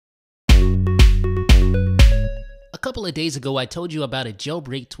couple of days ago, I told you about a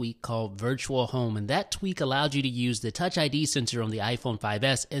jailbreak tweak called Virtual Home, and that tweak allowed you to use the Touch ID sensor on the iPhone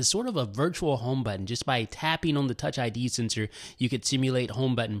 5S as sort of a virtual home button. Just by tapping on the Touch ID sensor, you could simulate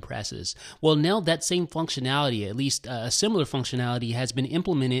home button presses. Well, now that same functionality, at least a similar functionality, has been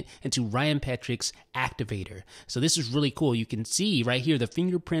implemented into Ryan Petrich's Activator. So this is really cool. You can see right here the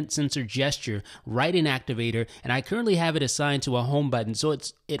fingerprint sensor gesture right in Activator, and I currently have it assigned to a home button, so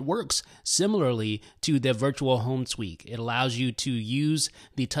it works similarly to the virtual home tweak. It allows you to use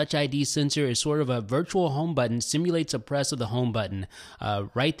the Touch ID sensor as sort of a virtual home button, simulates a press of the home button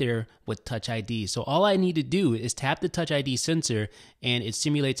right there with Touch ID. So all I need to do is tap the Touch ID sensor and it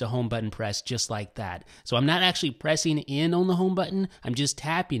simulates a home button press just like that. So I'm not actually pressing in on the home button, I'm just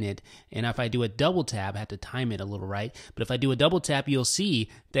tapping it. And if I do a double tap, I have to time it a little, right? But if I do a double tap, you'll see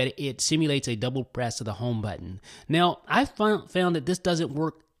that it simulates a double press of the home button. Now, I found that this doesn't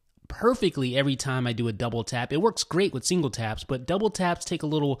work perfectly every time I do a double tap. It works great with single taps, but double taps take a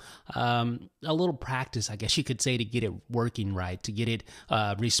little practice, I guess you could say, to get it working right, to get it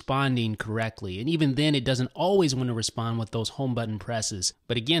responding correctly. And even then, it doesn't always want to respond with those home button presses.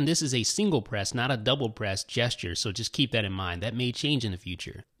 But again, this is a single press, not a double press gesture, so just keep that in mind. That may change in the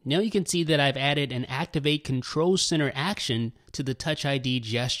future. Now you can see that I've added an Activate Control Center action to the Touch ID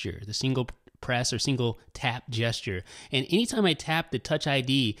gesture, the single press or single tap gesture. And anytime I tap the Touch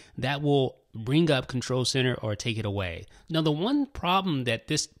ID, that will bring up Control Center or take it away. Now, the one problem that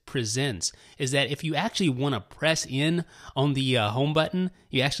this presents is that if you actually want to press in on the home button,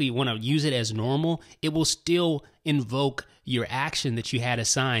 you actually want to use it as normal, it will still invoke your action that you had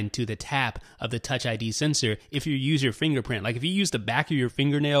assigned to the tap of the Touch ID sensor if you use your fingerprint. Like if you use the back of your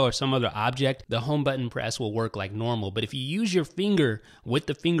fingernail or some other object, the home button press will work like normal. But if you use your finger with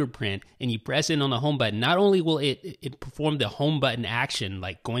the fingerprint and you press in on the home button, not only will it perform the home button action,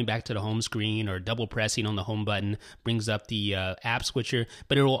 like going back to the home screen or double pressing on the home button brings up the app switcher,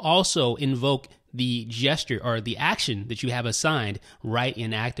 but it will also invoke the gesture or the action that you have assigned right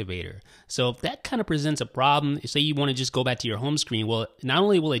in Activator. So if that kind of presents a problem, say you want to just go back to your home screen, well, not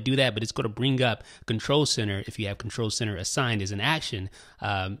only will it do that, but it's going to bring up Control Center if you have Control Center assigned as an action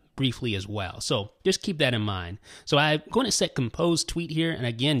briefly as well. So just keep that in mind. So I'm going to set Compose Tweet here, and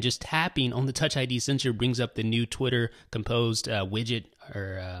again, just tapping on the Touch ID sensor brings up the new Twitter composed widget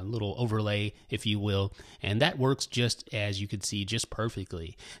or little overlay, if you will, and that works just as you can see, just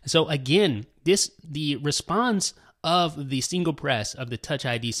perfectly. So again, the response of the single press of the Touch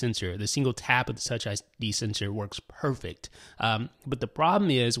ID sensor, the single tap of the Touch ID sensor works perfect. But the problem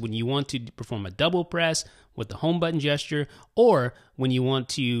is when you want to perform a double press with the home button gesture, or when you want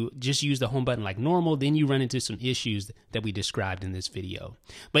to just use the home button like normal, then you run into some issues that we described in this video.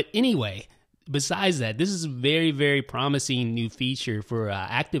 But anyway, besides that, this is a very, very promising new feature for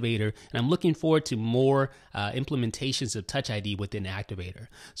Activator, and I'm looking forward to more implementations of Touch ID within Activator.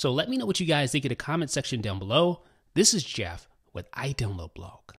 So let me know what you guys think in the comment section down below. This is Jeff with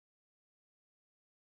iDownloadBlog.